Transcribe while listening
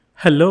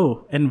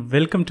Hello, and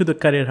welcome to the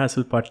Career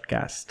Hustle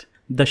Podcast,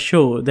 the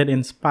show that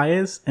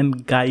inspires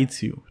and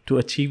guides you to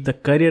achieve the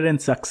career and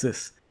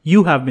success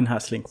you have been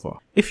hustling for.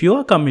 If you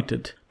are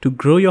committed to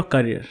grow your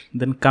career,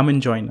 then come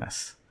and join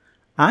us.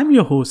 I'm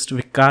your host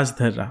Vikas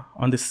Dharra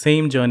on the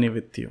same journey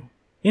with you.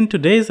 In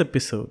today's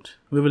episode,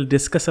 we will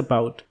discuss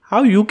about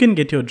how you can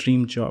get your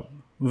dream job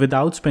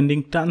without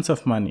spending tons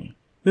of money.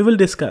 We will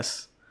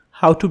discuss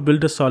how to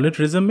build a solid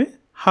resume,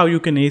 how you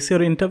can ace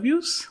your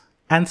interviews,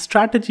 and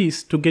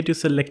strategies to get you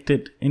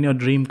selected in your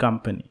dream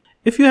company.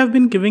 If you have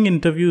been giving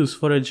interviews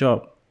for a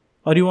job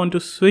or you want to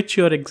switch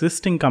your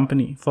existing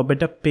company for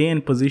better pay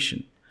and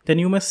position, then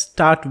you must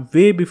start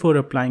way before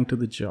applying to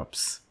the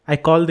jobs. I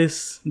call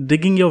this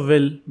digging your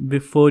well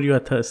before you are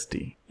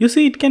thirsty. You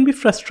see, it can be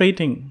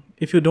frustrating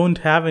if you don't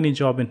have any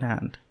job in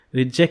hand.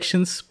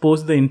 Rejections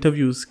post the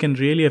interviews can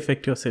really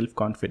affect your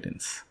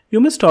self-confidence.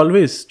 You must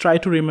always try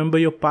to remember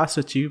your past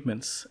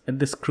achievements at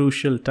this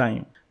crucial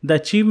time. The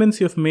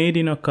achievements you have made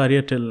in your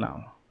career till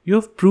now. You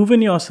have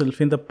proven yourself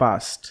in the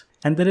past,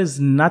 and there is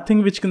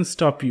nothing which can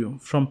stop you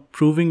from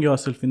proving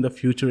yourself in the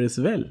future as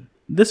well.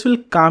 This will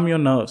calm your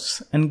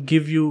nerves and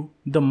give you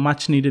the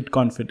much needed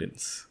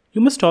confidence. You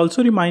must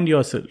also remind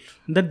yourself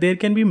that there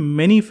can be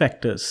many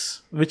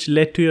factors which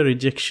led to your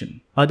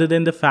rejection, other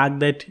than the fact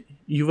that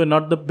you were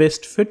not the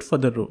best fit for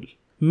the role.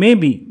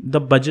 Maybe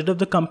the budget of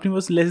the company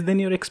was less than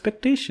your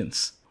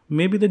expectations.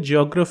 Maybe the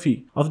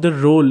geography of the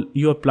role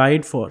you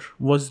applied for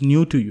was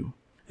new to you.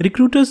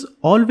 Recruiters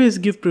always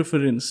give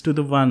preference to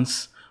the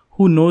ones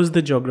who knows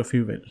the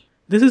geography well.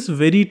 This is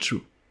very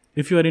true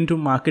if you are into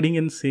marketing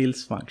and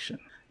sales function.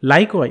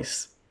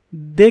 Likewise,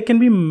 there can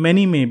be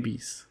many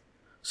maybes.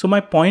 So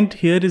my point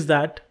here is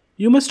that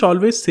you must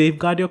always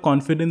safeguard your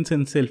confidence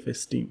and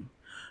self-esteem.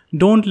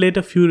 Don't let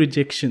a few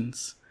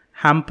rejections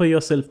hamper your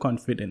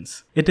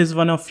self-confidence. It is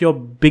one of your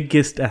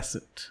biggest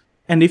assets.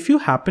 And if you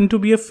happen to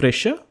be a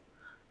fresher,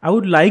 I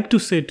would like to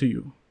say to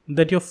you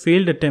that your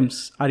failed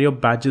attempts are your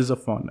badges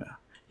of honor.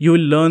 You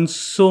will learn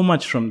so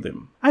much from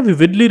them. I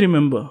vividly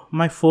remember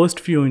my first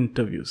few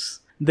interviews.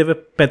 They were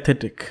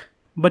pathetic.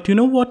 But you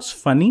know what's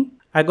funny?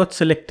 I got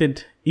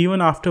selected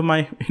even after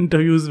my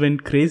interviews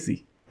went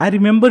crazy. I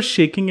remember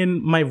shaking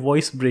and my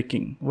voice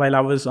breaking while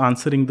I was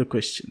answering the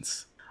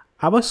questions.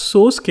 I was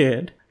so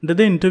scared that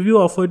the interview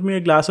offered me a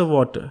glass of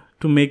water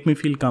to make me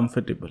feel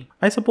comfortable.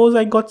 I suppose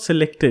I got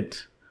selected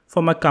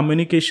for my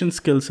communication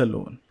skills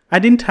alone. I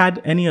didn't have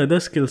any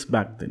other skills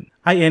back then.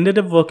 I ended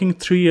up working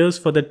 3 years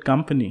for that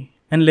company.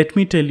 And let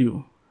me tell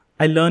you,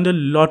 I learned a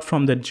lot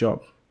from that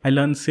job. I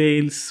learned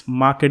sales,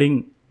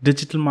 marketing,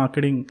 digital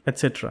marketing,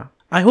 etc.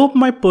 I hope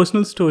my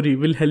personal story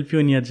will help you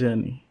in your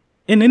journey.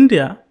 In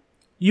India,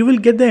 you will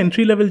get the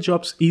entry-level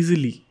jobs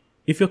easily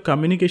if your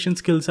communication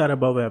skills are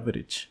above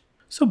average.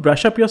 So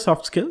brush up your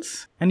soft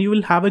skills and you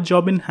will have a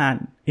job in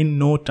hand in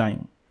no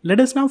time.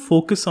 Let us now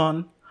focus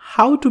on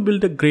how to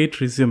build a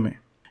great resume.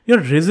 Your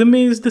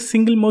resume is the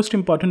single most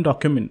important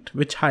document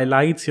which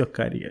highlights your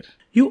career.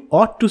 You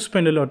ought to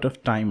spend a lot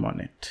of time on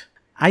it.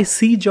 I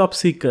see job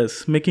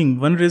seekers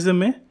making one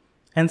resume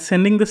and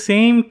sending the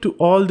same to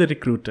all the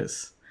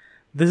recruiters.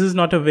 This is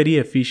not a very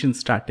efficient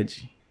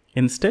strategy.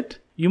 Instead,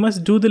 you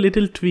must do the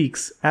little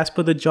tweaks as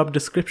per the job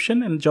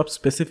description and job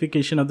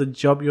specification of the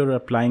job you're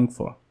applying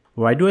for.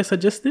 Why do I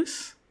suggest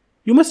this?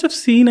 You must have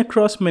seen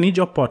across many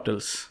job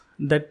portals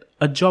that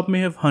a job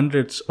may have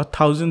hundreds or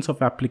thousands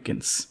of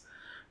applicants.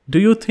 Do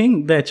you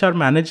think the HR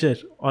manager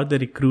or the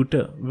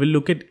recruiter will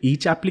look at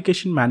each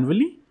application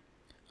manually?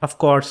 Of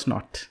course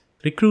not.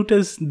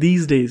 Recruiters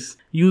these days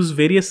use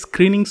various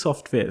screening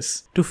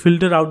softwares to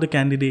filter out the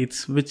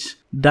candidates which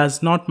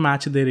does not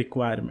match their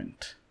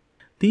requirement.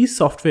 These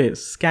softwares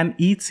scan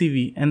each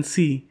CV and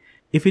see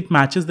if it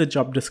matches the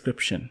job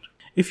description.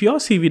 If your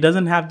CV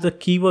doesn't have the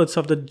keywords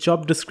of the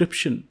job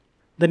description,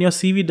 then your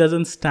CV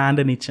doesn't stand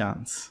any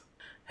chance.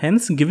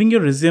 Hence, giving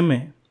your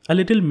resume a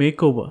little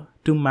makeover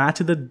to match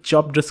the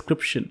job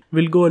description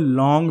will go a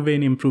long way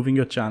in improving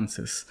your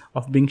chances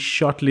of being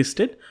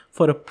shortlisted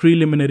for a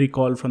preliminary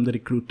call from the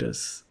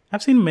recruiters.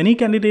 I've seen many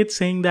candidates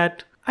saying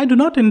that I do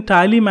not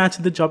entirely match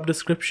the job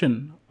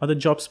description or the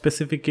job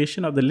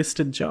specification of the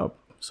listed job,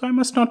 so I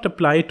must not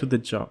apply to the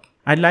job.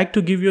 I'd like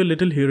to give you a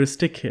little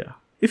heuristic here.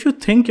 If you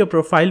think your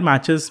profile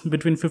matches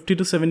between 50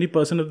 to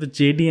 70% of the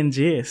JD and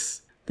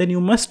JS, then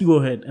you must go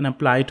ahead and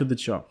apply to the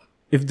job.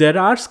 If there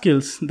are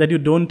skills that you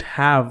don't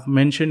have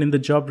mentioned in the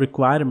job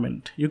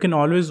requirement, you can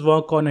always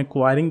work on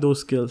acquiring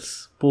those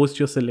skills post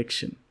your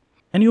selection.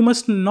 And you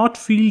must not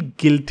feel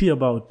guilty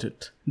about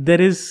it. There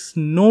is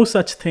no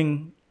such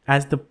thing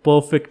as the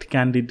perfect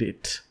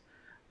candidate,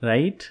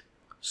 right?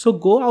 So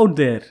go out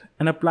there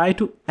and apply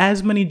to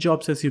as many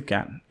jobs as you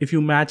can. If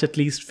you match at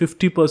least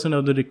 50%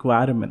 of the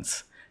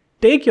requirements,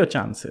 take your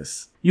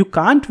chances. You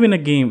can't win a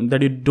game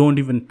that you don't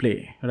even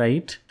play,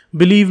 right?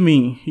 Believe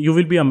me, you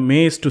will be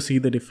amazed to see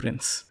the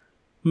difference.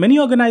 Many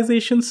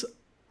organizations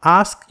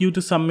ask you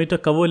to submit a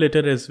cover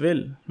letter as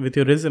well with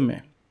your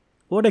resume.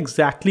 What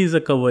exactly is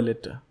a cover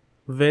letter?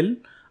 Well,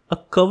 a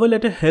cover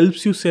letter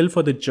helps you sell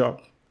for the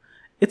job.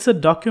 It's a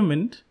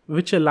document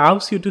which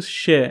allows you to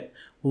share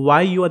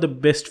why you are the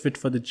best fit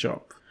for the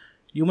job.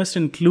 You must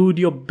include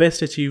your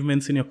best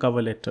achievements in your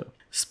cover letter,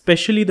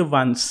 especially the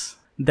ones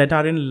that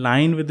are in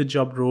line with the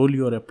job role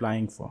you are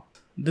applying for.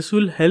 This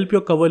will help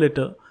your cover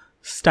letter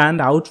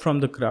stand out from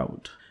the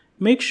crowd.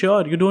 Make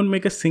sure you don't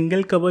make a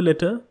single cover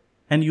letter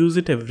and use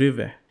it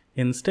everywhere.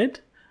 Instead,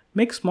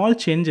 make small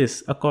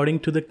changes according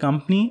to the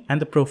company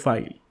and the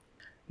profile.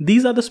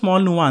 These are the small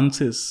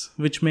nuances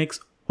which makes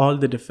all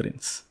the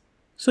difference.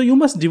 So you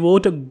must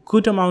devote a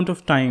good amount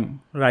of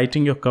time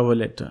writing your cover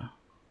letter.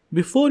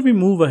 Before we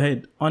move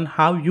ahead on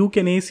how you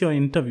can ace your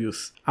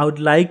interviews, I would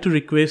like to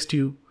request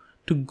you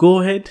to go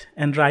ahead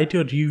and write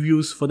your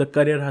reviews for the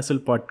Career Hustle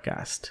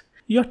podcast.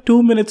 Your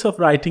 2 minutes of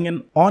writing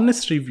an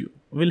honest review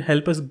will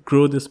help us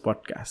grow this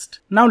podcast.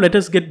 Now let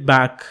us get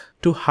back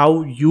to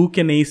how you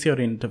can ace your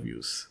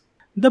interviews.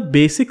 The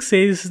basic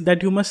says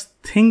that you must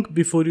think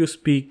before you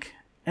speak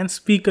and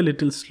speak a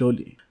little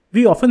slowly.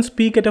 We often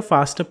speak at a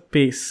faster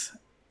pace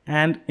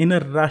and in a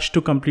rush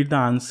to complete the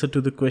answer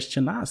to the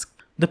question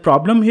asked. The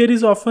problem here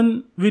is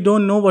often we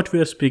don't know what we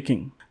are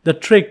speaking. The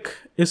trick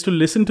is to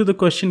listen to the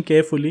question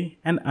carefully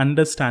and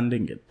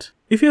understanding it.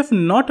 If you have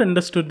not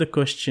understood the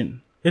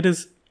question, it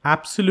is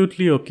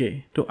absolutely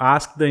okay to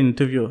ask the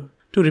interviewer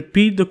to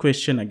repeat the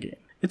question again.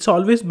 It's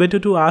always better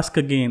to ask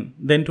again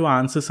than to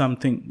answer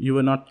something you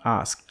were not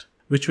asked,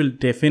 which will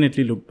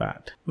definitely look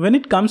bad. When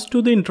it comes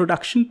to the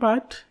introduction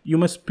part, you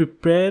must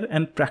prepare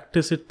and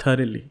practice it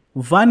thoroughly.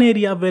 One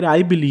area where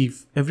I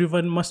believe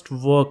everyone must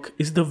work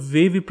is the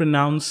way we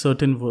pronounce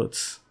certain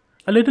words.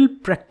 A little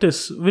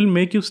practice will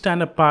make you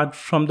stand apart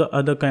from the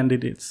other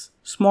candidates.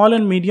 Small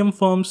and medium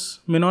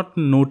firms may not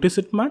notice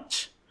it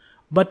much,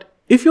 but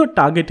if you're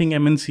targeting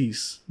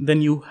MNCs,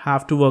 then you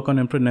have to work on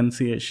your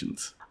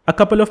pronunciations. A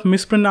couple of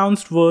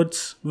mispronounced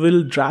words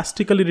will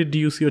drastically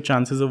reduce your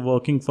chances of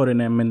working for an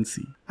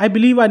MNC. I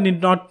believe I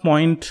need not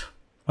point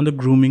on the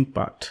grooming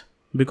part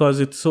because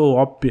it's so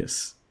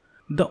obvious.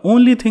 The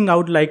only thing I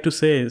would like to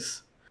say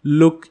is,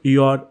 look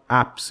your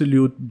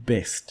absolute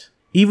best.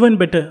 Even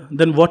better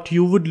than what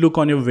you would look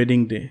on your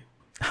wedding day.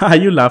 Are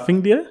you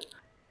laughing, dear?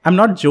 I'm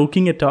not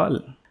joking at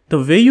all.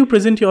 The way you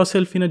present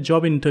yourself in a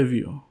job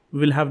interview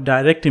will have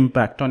direct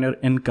impact on your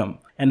income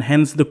and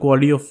hence the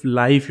quality of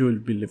life you will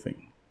be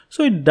living.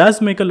 So it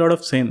does make a lot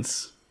of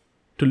sense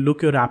to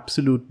look your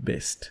absolute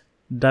best,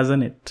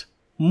 doesn't it?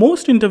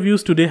 Most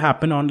interviews today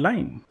happen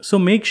online, so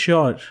make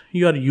sure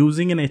you are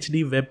using an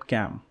HD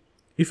webcam.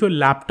 If your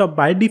laptop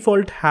by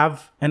default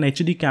have an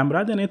HD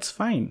camera, then it's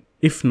fine.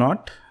 If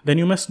not, then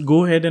you must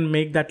go ahead and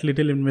make that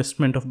little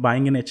investment of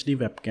buying an HD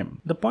webcam.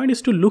 The point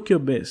is to look your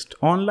best,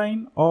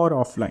 online or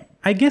offline.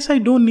 I guess I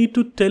don't need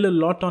to tell a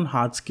lot on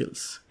hard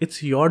skills.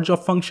 It's your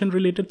job function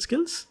related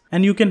skills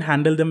and you can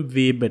handle them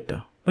way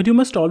better. But you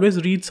must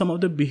always read some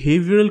of the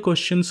behavioral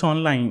questions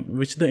online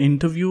which the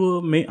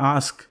interviewer may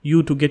ask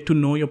you to get to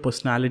know your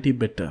personality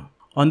better.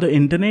 On the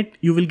internet,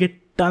 you will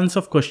get tons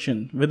of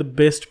questions with the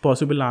best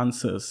possible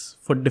answers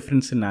for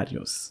different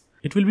scenarios.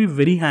 It will be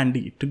very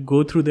handy to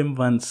go through them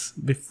once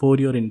before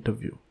your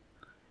interview.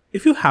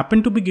 If you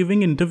happen to be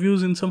giving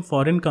interviews in some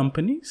foreign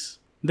companies,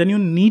 then you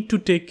need to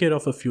take care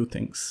of a few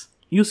things.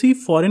 You see,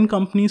 foreign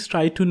companies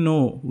try to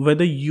know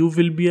whether you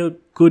will be a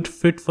good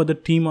fit for the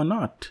team or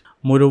not.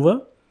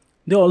 Moreover,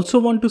 they also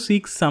want to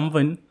seek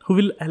someone who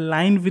will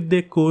align with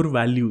their core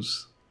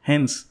values.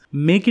 Hence,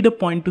 make it a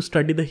point to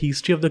study the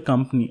history of the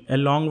company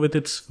along with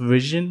its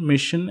vision,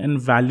 mission,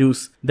 and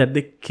values that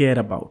they care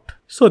about.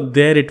 So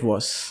there it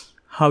was.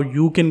 How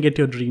you can get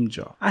your dream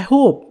job. I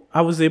hope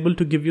I was able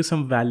to give you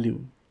some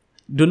value.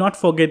 Do not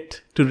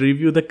forget to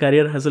review the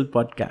Career Hustle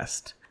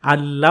podcast.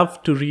 I'd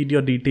love to read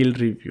your detailed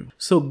review.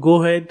 So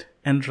go ahead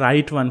and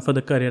write one for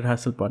the Career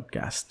Hustle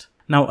podcast.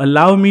 Now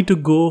allow me to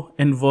go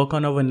and work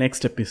on our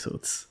next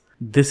episodes.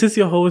 This is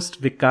your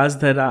host Vikas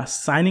Dhara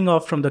signing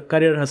off from the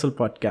Career Hustle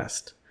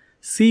podcast.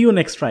 See you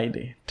next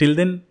Friday. Till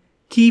then,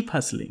 keep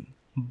hustling.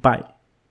 Bye.